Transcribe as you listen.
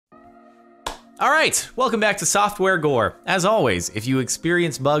All right, welcome back to Software Gore. As always, if you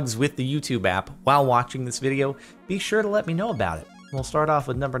experience bugs with the YouTube app while watching this video, be sure to let me know about it. We'll start off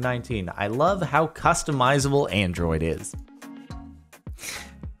with number 19. I love how customizable Android is.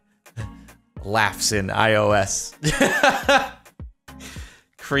 Laughs in iOS.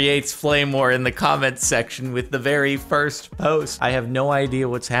 Creates flame war in the comments section with the very first post. I have no idea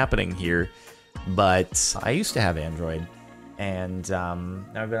what's happening here, but I used to have Android, and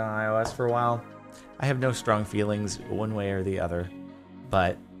I've been on iOS for a while. I have no strong feelings one way or the other,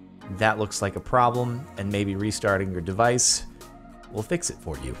 but that looks like a problem, and maybe restarting your device will fix it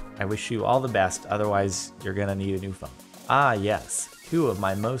for you. I wish you all the best, otherwise you're gonna need a new phone. Ah yes, 2 of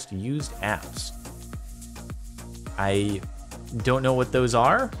my most used apps. I don't know what those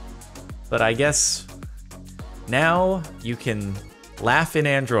are, but I guess now you can laugh in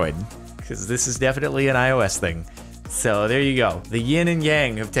Android, because this is definitely an iOS thing. So there you go. The yin and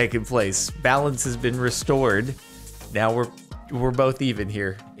yang have taken place. Balance has been restored. Now we're both even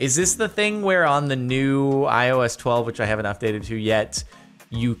here. Is this the thing where on the new iOS 12, which I haven't updated to yet,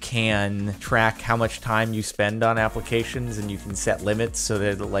 you can track how much time you spend on applications and you can set limits so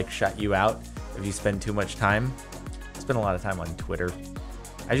that it'll like shut you out if you spend too much time? I spend a lot of time on Twitter.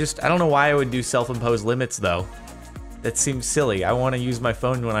 I don't know why I would do self-imposed limits though. That seems silly. I want to use my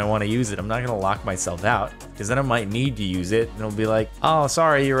phone when I want to use it. I'm not going to lock myself out, because then I might need to use it and it'll be like, oh,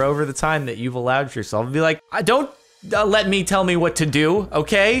 sorry, you're over the time that you've allowed yourself. I'll be like, don't let me tell me what to do,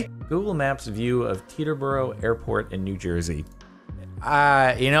 okay? Google Maps view of Teterboro Airport in New Jersey.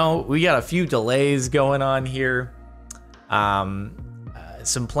 You know, we got a few delays going on here.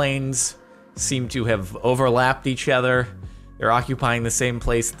 Some planes seem to have overlapped each other. They're occupying the same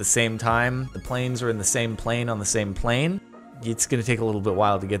place at the same time. The planes are in the same plane on the same plane. It's gonna take a little bit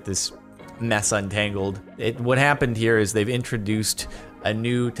while to get this mess untangled. What happened here is they've introduced a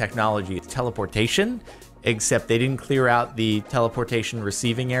new technology, teleportation, except they didn't clear out the teleportation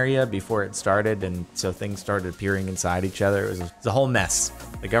receiving area before it started, and so things started appearing inside each other. It was a whole mess.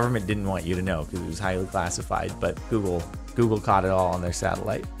 The government didn't want you to know because it was highly classified, but Google caught it all on their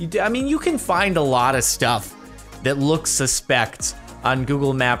satellite. I mean, you can find a lot of stuff that looks suspect on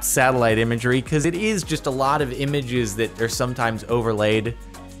Google Maps satellite imagery, because it is just a lot of images that are sometimes overlaid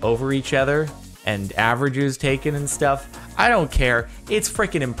over each other and averages taken and stuff. I don't care. It's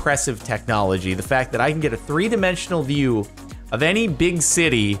freaking impressive technology. The fact that I can get a 3-dimensional view of any big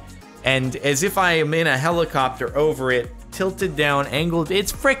city, and as if I am in a helicopter over it, tilted down, angled,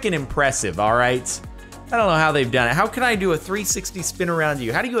 it's freaking impressive, all right? I don't know how they've done it. How can I do a 360 spin around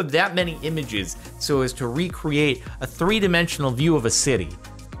you? How do you have that many images so as to recreate a 3-dimensional view of a city?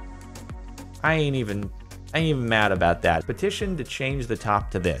 I ain't even mad about that. Petition to change the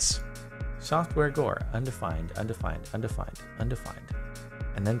top to this. Software Gore, undefined, undefined, undefined, undefined.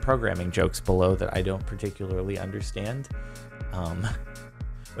 And then programming jokes below that I don't particularly understand.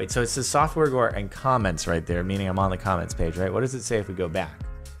 Wait, so it says Software Gore and comments right there, meaning I'm on the comments page, right? What does it say if we go back?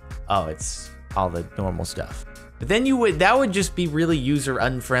 Oh, it's all the normal stuff. But then that would just be really user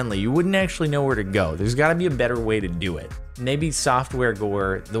unfriendly. You wouldn't actually know where to go. There's gotta be a better way to do it. Maybe Software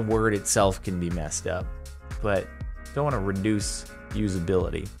Gore, the word itself can be messed up, but don't wanna reduce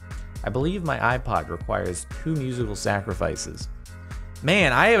usability. I believe my iPod requires 2 musical sacrifices.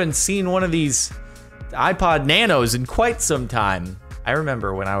 Man, I haven't seen one of these iPod Nanos in quite some time. I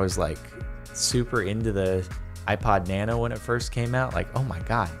remember when I was like super into the iPod Nano when it first came out, like, oh my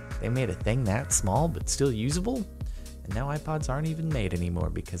God, they made a thing that small but still usable? And now iPods aren't even made anymore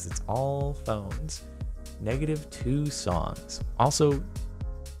because it's all phones. -2 songs. Also,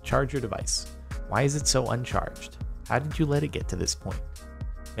 charge your device. Why is it so uncharged? How did you let it get to this point?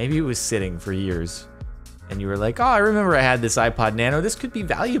 Maybe it was sitting for years and you were like, oh, I remember I had this iPod Nano. This could be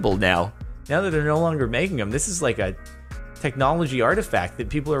valuable now. Now that they're no longer making them, this is like a technology artifact that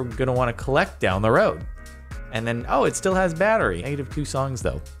people are gonna wanna collect down the road. And then, oh, it still has battery. -2 songs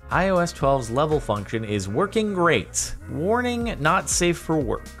though. iOS 12's level function is working great. Warning, not safe for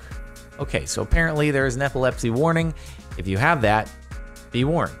work. Okay, so apparently there is an epilepsy warning. If you have that, be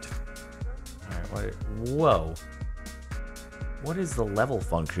warned. All right, whoa. What is the level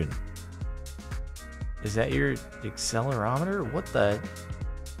function? Is that your accelerometer? What the?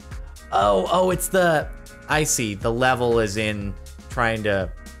 Oh, it's the, I see. The level is in trying to,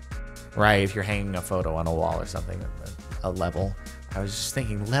 right, if you're hanging a photo on a wall or something, a level. I was just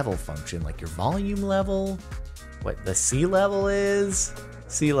thinking level function, like your volume level, what the sea level is.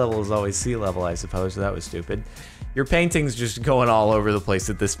 Sea level is always sea level, I suppose, so that was stupid. Your painting's just going all over the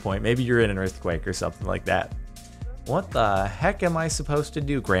place at this point. Maybe you're in an earthquake or something like that. What the heck am I supposed to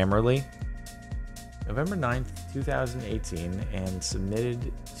do, Grammarly? November 9th, 2018, and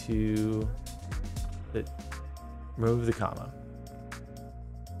submitted to Remove the comma.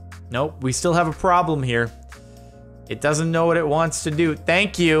 Nope, we still have a problem here. It doesn't know what it wants to do.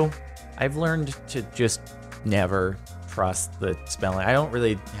 Thank you. I've learned to just never trust the spelling. I don't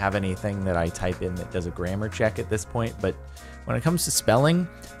really have anything that I type in that does a grammar check at this point, but when it comes to spelling,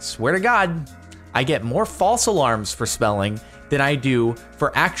 swear to God, I get more false alarms for spelling than I do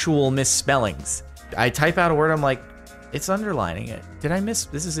for actual misspellings. I type out a word, I'm like, it's underlining it. Did I miss?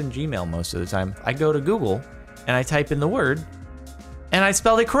 This is in Gmail most of the time. I go to Google and I type in the word and I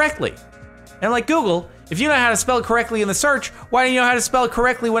spelled it correctly. And I'm like, Google, if you know how to spell it correctly in the search, why don't you know how to spell it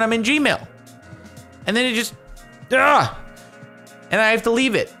correctly when I'm in Gmail? And then it just, and I have to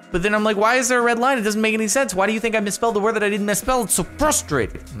leave it. But then I'm like, why is there a red line? It doesn't make any sense. Why do you think I misspelled the word that I didn't misspell? It's so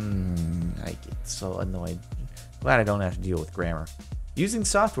frustrating. I get so annoyed. Glad I don't have to deal with grammar. Using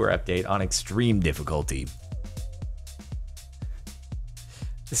software update on extreme difficulty.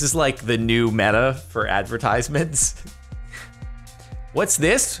 This is like the new meta for advertisements. What's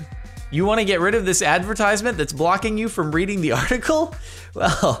this? You want to get rid of this advertisement that's blocking you from reading the article?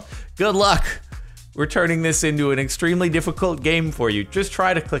 Well, good luck. We're turning this into an extremely difficult game for you. Just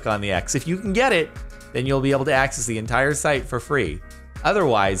try to click on the X. If you can get it, then you'll be able to access the entire site for free.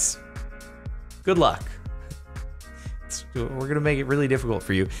 Otherwise, good luck. We're gonna make it really difficult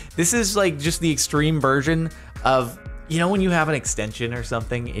for you. This is like just the extreme version of, you know, when you have an extension or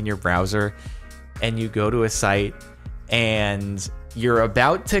something in your browser and you go to a site and you're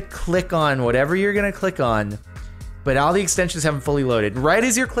about to click on whatever you're gonna click on, but all the extensions haven't fully loaded. Right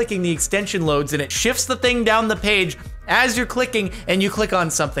as you're clicking, the extension loads and it shifts the thing down the page as you're clicking and you click on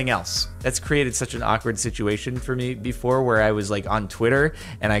something else. That's created such an awkward situation for me before where I was like on Twitter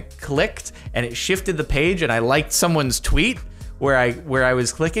and I clicked and it shifted the page and I liked someone's tweet where I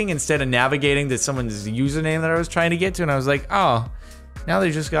was clicking instead of navigating to someone's username that I was trying to get to, and I was like, oh, now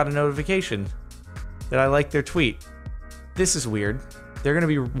they just got a notification that I liked their tweet. This is weird. They're gonna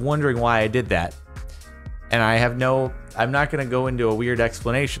be wondering why I did that. And I'm not gonna go into a weird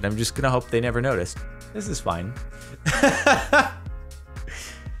explanation. I'm just gonna hope they never noticed. This is fine.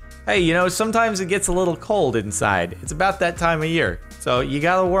 Hey, you know, sometimes it gets a little cold inside. It's about that time of year. So you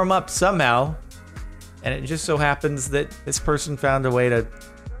gotta warm up somehow. And it just so happens that this person found a way to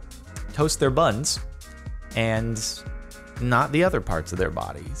toast their buns and not the other parts of their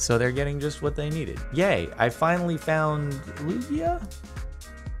body. So they're getting just what they needed. Yay, I finally found Lugia.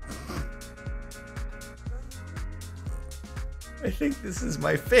 I think this is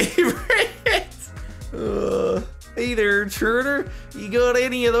my favorite. Hey there, Turner. You got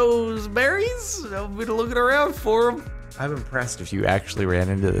any of those berries? I've been looking around for them. I'm impressed if you actually ran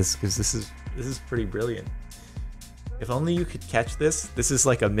into this, because this is pretty brilliant. If only you could catch this. This is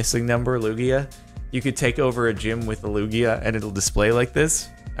like a missing number Lugia. You could take over a gym with the Lugia and it'll display like this.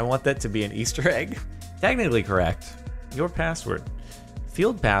 I want that to be an Easter egg. Technically correct. Your password.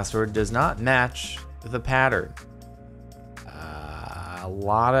 Field password does not match the pattern. A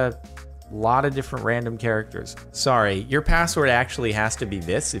lot of different random characters. Sorry, your password actually has to be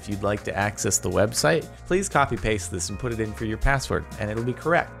this if you'd like to access the website. Please copy paste this and put it in for your password and it'll be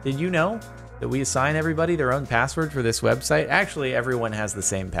correct. Did you know that we assign everybody their own password for this website? Actually, everyone has the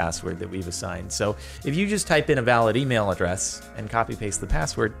same password that we've assigned. So if you just type in a valid email address and copy paste the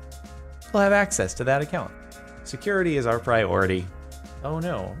password, you'll have access to that account. Security is our priority. Oh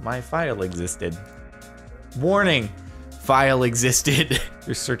no, my file existed. Warning. File existed.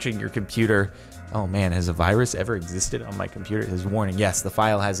 You're searching your computer. Oh man, has a virus ever existed on my computer? It says warning. Yes, the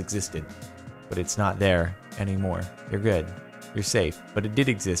file has existed, but it's not there anymore. You're good. You're safe. But it did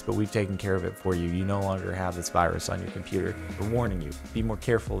exist, but we've taken care of it for you. You no longer have this virus on your computer. We're warning you. Be more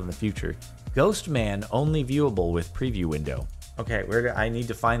careful in the future. Ghost Man only viewable with preview window. Okay, I need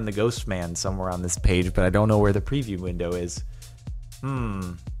to find the Ghost Man somewhere on this page, but I don't know where the preview window is.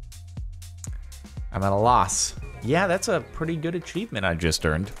 I'm at a loss. Yeah, that's a pretty good achievement I just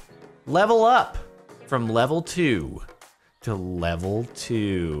earned. Level up from level 2 to level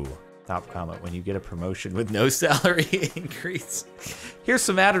 2. Top comment, when you get a promotion with no salary increase. Here's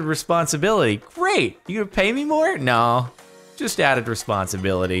some added responsibility. Great, you gonna pay me more? No, just added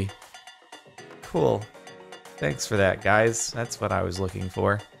responsibility. Cool, thanks for that, guys. That's what I was looking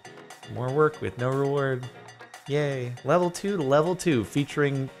for. More work with no reward. Yay, level 2 to level 2,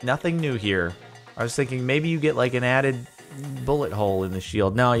 featuring nothing new here. I was thinking maybe you get like an added bullet hole in the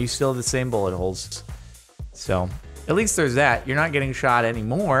shield. No, you still have the same bullet holes. So at least there's that. You're not getting shot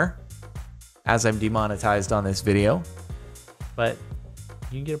anymore, as I'm demonetized on this video, but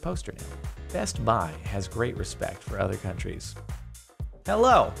you can get a poster now. Best Buy has great respect for other countries.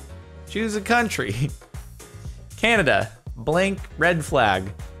 Hello, choose a country. Canada, blank red flag.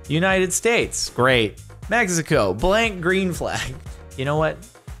 United States, great. Mexico, blank green flag. You know what?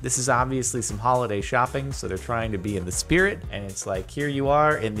 This is obviously some holiday shopping, so they're trying to be in the spirit, and it's like, here you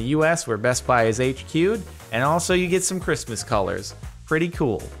are in the US where Best Buy is HQ'd, and also you get some Christmas colors. Pretty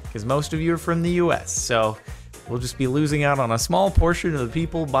cool, because most of you are from the US, so we'll just be losing out on a small portion of the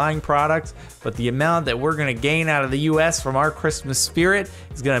people buying products, but the amount that we're gonna gain out of the US from our Christmas spirit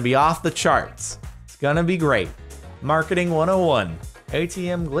is gonna be off the charts. It's gonna be great. Marketing 101,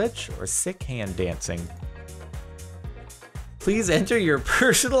 ATM glitch or sick hand dancing? Please enter your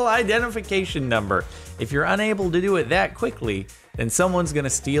personal identification number. If you're unable to do it that quickly, then someone's gonna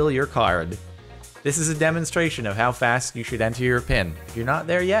steal your card. This is a demonstration of how fast you should enter your PIN. If you're not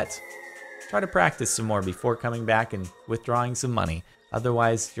there yet, try to practice some more before coming back and withdrawing some money.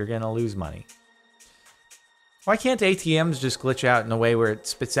 Otherwise, you're gonna lose money. Why can't ATMs just glitch out in a way where it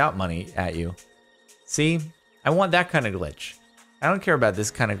spits out money at you? See, I want that kind of glitch. I don't care about this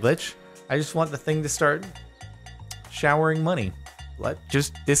kind of glitch. I just want the thing to start showering money.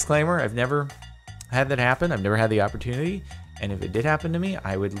 Just disclaimer, I've never had that happen. I've never had the opportunity. And if it did happen to me,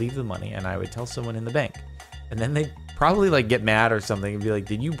 I would leave the money and I would tell someone in the bank. And then they'd probably like get mad or something and be like,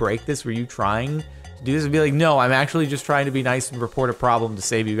 did you break this? Were you trying to do this? And be like, no, I'm actually just trying to be nice and report a problem to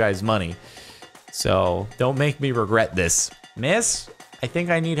save you guys money. So don't make me regret this. Miss, I think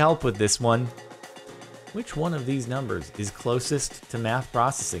I need help with this one. Which one of these numbers is closest to math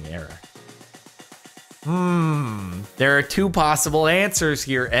processing error? There are two possible answers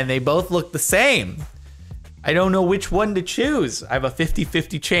here, and they both look the same. I don't know which one to choose. I have a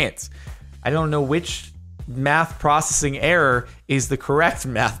 50-50 chance. I don't know which math processing error is the correct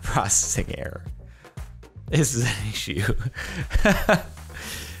math processing error. This is an issue.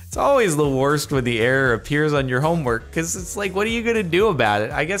 It's always the worst when the error appears on your homework, because it's like, what are you gonna do about it?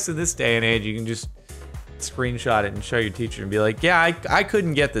 I guess in this day and age, you can just screenshot it and show your teacher and be like, yeah, I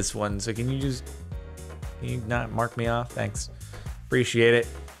couldn't get this one, so can you not mark me off? Thanks. Appreciate it.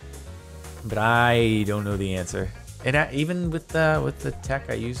 But I don't know the answer. And even with the tech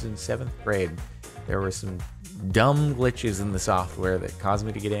I used in 7th grade, there were some dumb glitches in the software that caused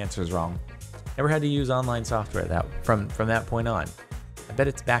me to get answers wrong. Never had to use online software from that point on. I bet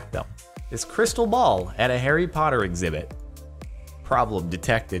it's back though. This crystal ball at a Harry Potter exhibit. Problem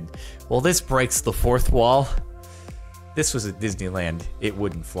detected. Well, this breaks the fourth wall. This was at Disneyland. It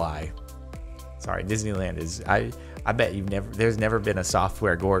wouldn't fly. Sorry, Disneyland is, I bet there's never been a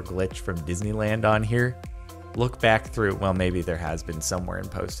software Gore glitch from Disneyland on here. Look back through, well, maybe there has been somewhere in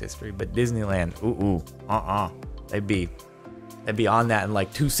post history, but Disneyland, they'd be on that in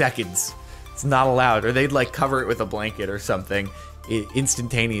like 2 seconds. It's not allowed, or they'd like cover it with a blanket or something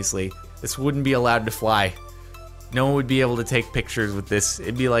instantaneously. This wouldn't be allowed to fly. No one would be able to take pictures with this.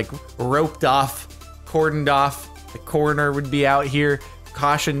 It'd be like roped off, cordoned off. The coroner would be out here,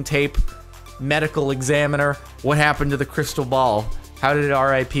 caution tape. Medical examiner, what happened to the crystal ball? How did it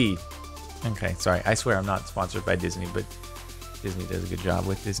RIP? Okay, sorry, I swear I'm not sponsored by Disney, but Disney does a good job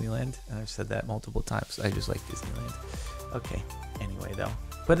with Disneyland. I've said that multiple times. I just like Disneyland. Okay, anyway though.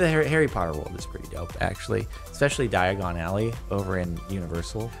 But the Harry Potter world is pretty dope, actually. Especially Diagon Alley over in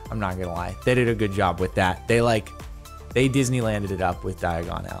Universal. I'm not gonna lie, they did a good job with that. They Disneylanded it up with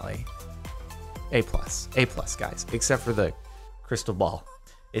Diagon Alley. A+, guys, except for the crystal ball.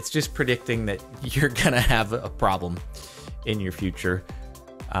 It's just predicting that you're gonna have a problem in your future.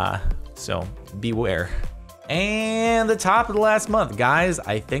 So beware. And the top of the last month, guys,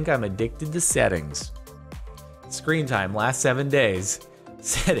 I think I'm addicted to settings. Screen time, last 7 days.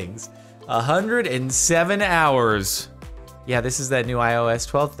 Settings, 107 hours. Yeah, this is that new iOS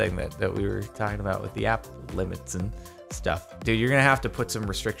 12 thing that we were talking about with the app limits and stuff. Dude, you're gonna have to put some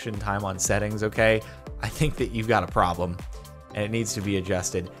restriction time on settings, okay? I think that you've got a problem. And it needs to be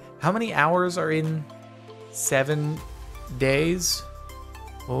adjusted. How many hours are in 7 days?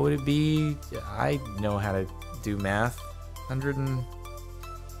 What would it be? I know how to do math.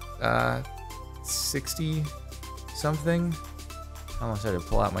 160 something? I almost had to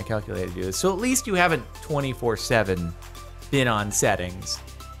pull out my calculator to do this. So at least you haven't 24/7 been on settings.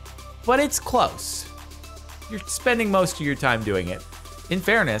 But it's close. You're spending most of your time doing it. In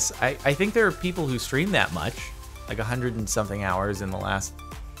fairness, I think there are people who stream that much. Like 100 and something hours in the last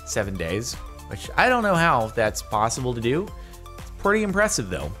 7 days, which I don't know how that's possible to do. It's pretty impressive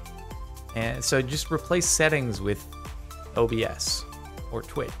though. And so just replace settings with OBS or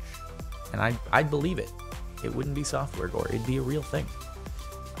Twitch, and I'd believe it. It wouldn't be software Gore, it'd be a real thing.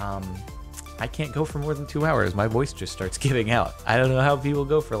 I can't go for more than 2 hours. My voice just starts giving out. I don't know how people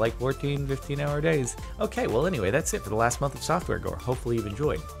go for like 14, 15-hour days. Okay, well anyway, that's it for the last month of Software Gore. Hopefully you've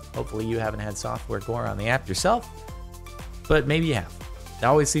enjoyed. Hopefully you haven't had Software Gore on the app yourself, but maybe you have. That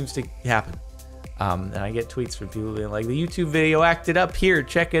always seems to happen. And I get tweets from people being like, the YouTube video acted up here,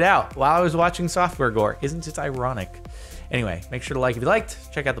 check it out, while I was watching Software Gore. Isn't it ironic? Anyway, make sure to like if you liked,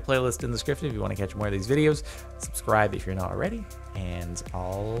 check out the playlist in the description if you want to catch more of these videos, subscribe if you're not already, and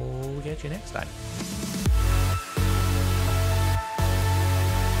I'll catch you next time.